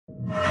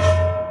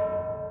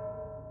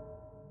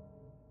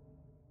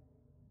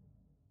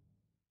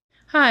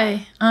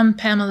Hi, I'm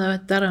Pamela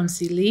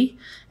Lee,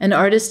 an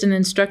artist and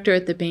instructor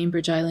at the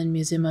Bainbridge Island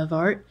Museum of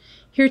Art,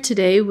 here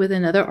today with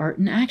another Art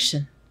in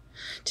Action.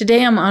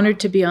 Today I'm honored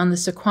to be on the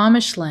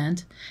Suquamish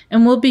land,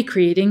 and we'll be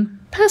creating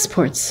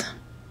passports.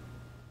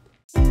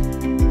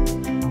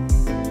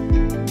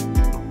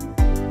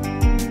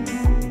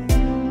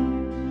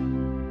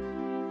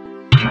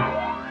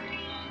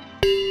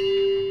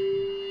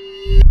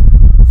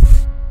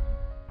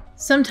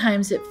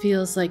 Sometimes it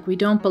feels like we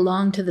don't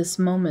belong to this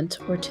moment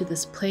or to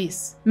this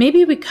place.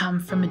 Maybe we come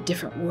from a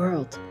different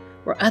world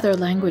where other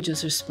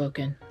languages are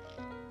spoken.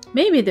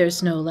 Maybe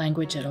there's no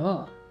language at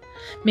all.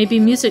 Maybe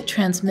music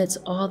transmits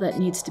all that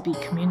needs to be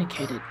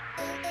communicated.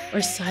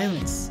 Or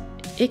silence.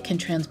 It can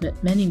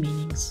transmit many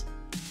meanings.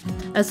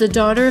 As the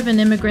daughter of an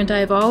immigrant, I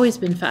have always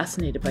been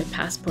fascinated by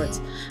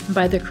passports and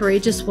by the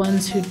courageous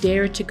ones who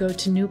dare to go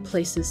to new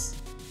places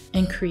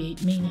and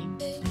create meaning.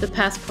 The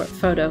Passport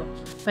Photo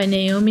by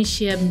Naomi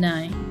Shihab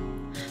Nye.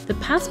 The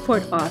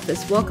Passport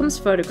Office welcomes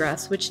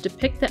photographs which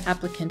depict the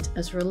applicant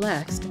as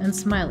relaxed and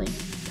smiling.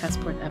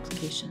 Passport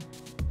application.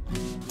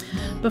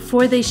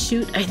 Before they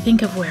shoot, I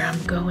think of where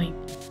I'm going.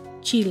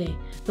 Chile,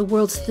 the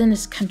world's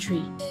thinnest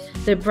country,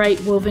 their bright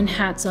woven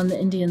hats on the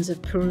Indians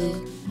of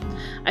Peru.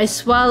 I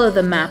swallow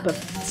the map of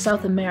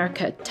South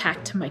America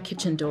tacked to my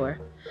kitchen door.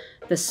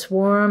 The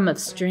swarm of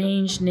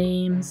strange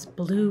names,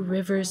 blue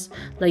rivers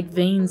like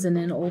veins in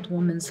an old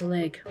woman's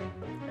leg.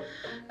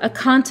 A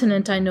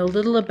continent I know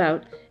little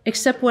about,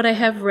 except what I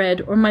have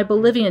read or my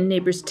Bolivian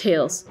neighbor's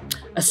tales.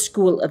 A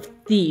school of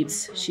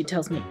thieves, she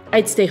tells me.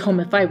 I'd stay home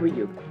if I were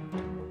you.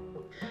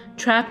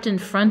 Trapped in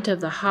front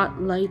of the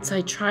hot lights,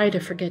 I try to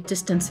forget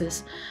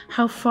distances,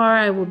 how far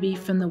I will be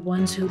from the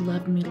ones who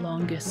loved me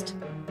longest.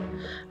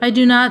 I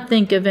do not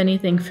think of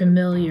anything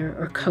familiar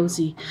or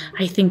cozy.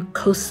 I think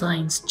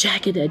coastlines,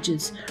 jagged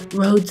edges,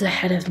 roads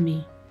ahead of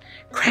me,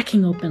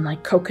 cracking open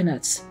like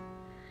coconuts.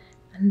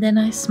 And then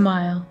I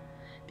smile,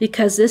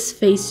 because this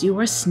face you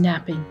are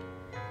snapping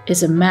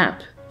is a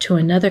map to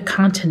another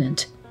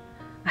continent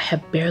I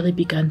have barely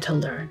begun to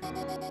learn.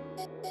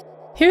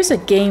 Here's a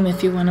game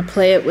if you want to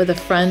play it with a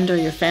friend or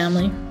your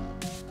family.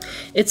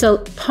 It's a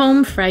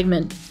poem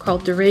fragment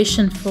called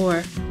Duration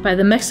 4 by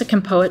the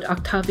Mexican poet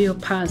Octavio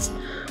Paz,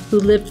 who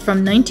lived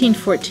from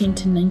 1914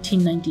 to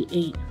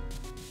 1998.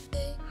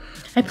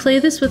 I play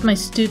this with my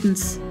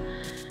students,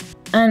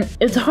 and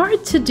it's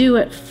hard to do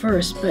at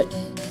first, but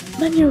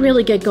then you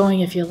really get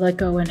going if you let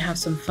go and have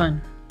some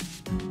fun.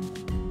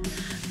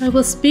 I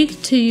will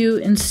speak to you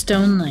in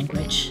stone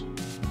language.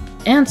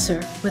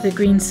 Answer with a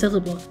green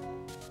syllable.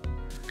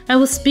 I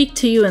will speak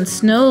to you in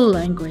snow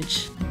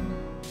language.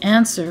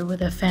 Answer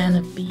with a fan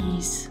of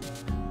bees.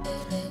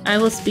 I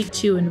will speak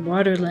to you in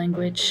water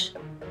language.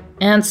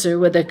 Answer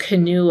with a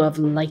canoe of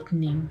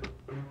lightning.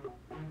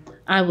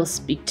 I will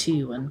speak to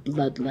you in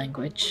blood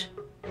language.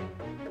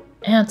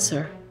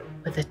 Answer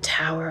with a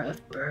tower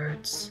of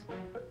birds.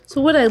 So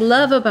what I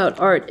love about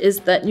art is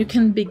that you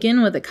can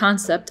begin with a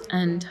concept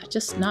and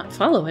just not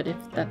follow it if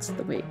that's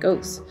the way it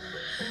goes.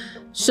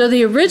 So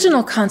the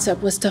original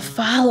concept was to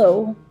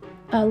follow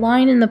a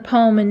line in the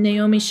poem in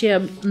Naomi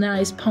Shihab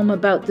Nye's poem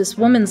about this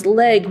woman's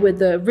leg with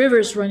the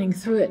rivers running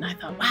through it. And I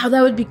thought, wow,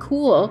 that would be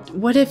cool.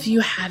 What if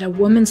you had a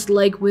woman's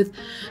leg with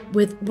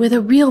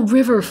a real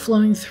river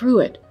flowing through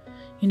it?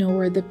 You know,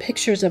 or the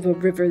pictures of a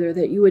river there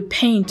that you would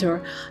paint.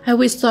 Or I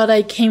always thought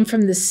I came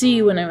from the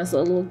sea when I was a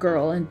little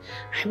girl, and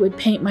I would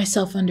paint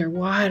myself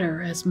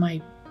underwater as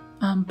my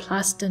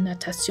place de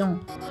natation,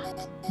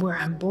 where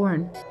I'm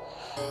born.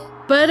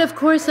 But of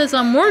course, as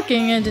I'm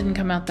working, it didn't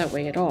come out that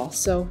way at all.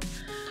 So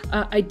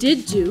I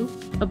did do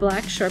a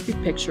black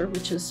Sharpie picture,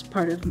 which is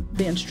part of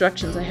the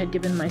instructions I had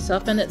given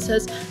myself, and it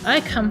says, I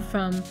come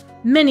from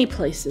many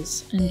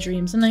places and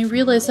dreams. And I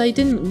realized I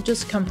didn't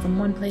just come from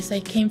one place,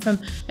 I came from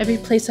every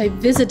place I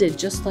visited,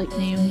 just like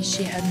Naomi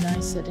Shihab Nye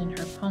said in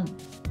her poem.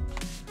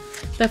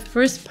 The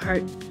first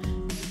part,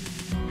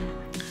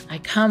 I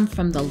come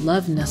from the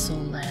love nestle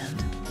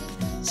land.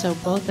 So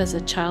both as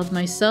a child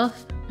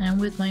myself and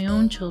with my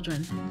own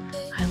children,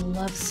 I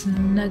love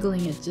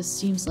snuggling. It just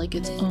seems like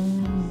its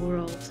own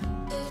world.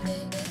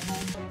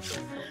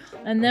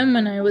 And then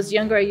when I was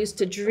younger, I used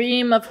to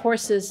dream of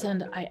horses,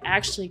 and I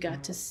actually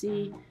got to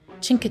see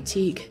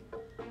Chincoteague.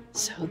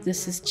 So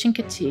this is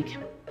Chincoteague.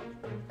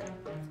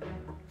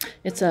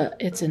 It's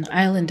an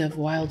island of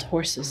wild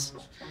horses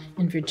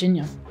in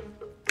Virginia,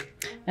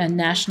 a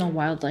national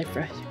wildlife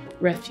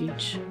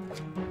refuge.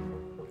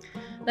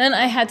 Then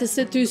I had to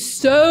sit through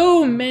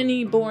so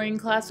many boring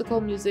classical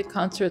music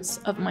concerts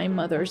of my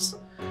mother's,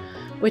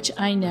 which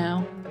I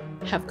now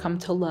have come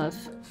to love.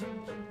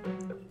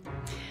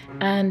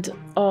 And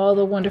all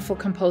the wonderful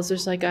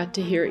composers I got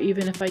to hear,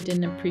 even if I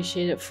didn't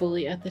appreciate it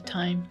fully at the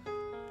time.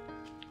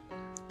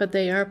 But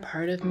they are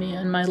part of me,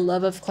 and my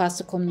love of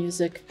classical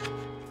music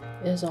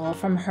is all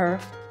from her.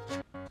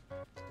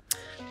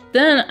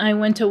 Then I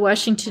went to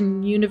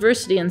Washington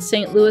University in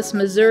St. Louis,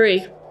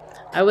 Missouri.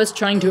 I was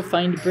trying to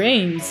find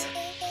brains.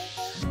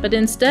 But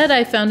instead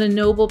I found a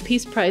Nobel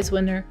Peace Prize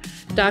winner,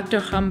 Dr.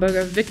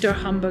 Victor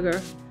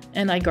Hamburger,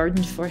 and I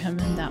gardened for him,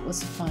 and that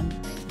was fun.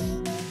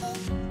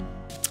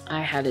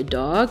 had a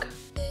dog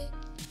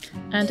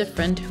and a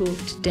friend to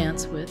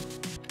dance with.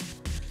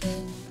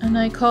 And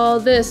I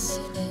call this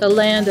the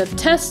land of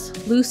Tess,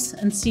 Luce,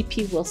 and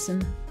C.P.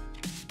 Wilson.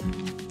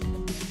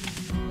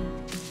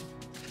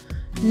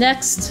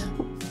 Next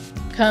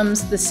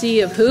comes the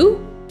sea of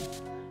who?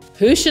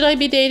 Who should I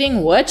be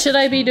dating? What should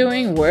I be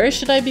doing? Where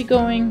should I be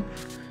going?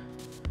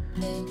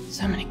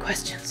 So many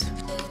questions.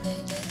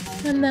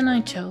 And then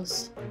I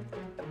chose.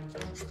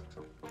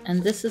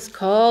 And this is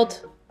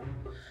called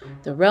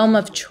the realm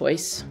of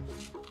choice.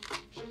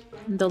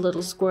 The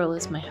little squirrel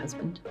is my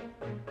husband.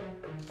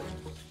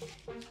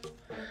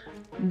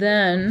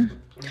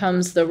 Then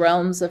comes the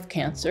realms of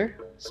cancer.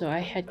 So I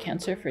had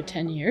cancer for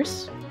 10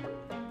 years.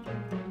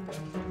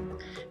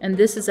 And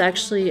this is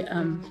actually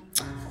a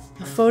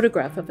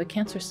photograph of a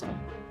cancer cell.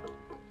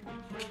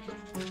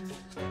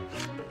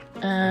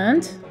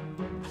 And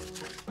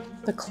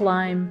the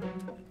climb,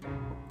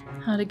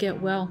 how to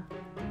get well.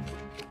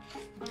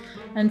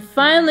 And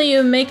finally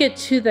you make it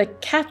to the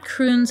cat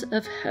croons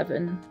of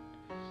heaven.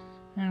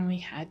 And we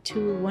had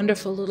 2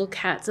 wonderful little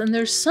cats. And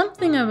there's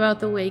something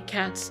about the way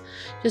cats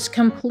just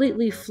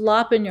completely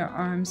flop in your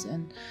arms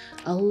and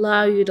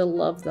allow you to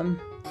love them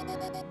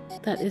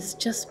that is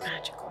just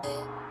magical.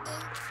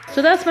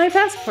 So that's my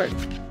passport.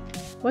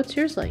 What's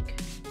yours like?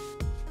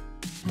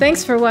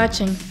 Thanks for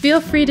watching.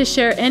 Feel free to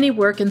share any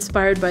work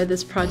inspired by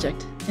this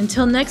project.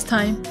 Until next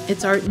time,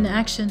 it's art in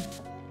action.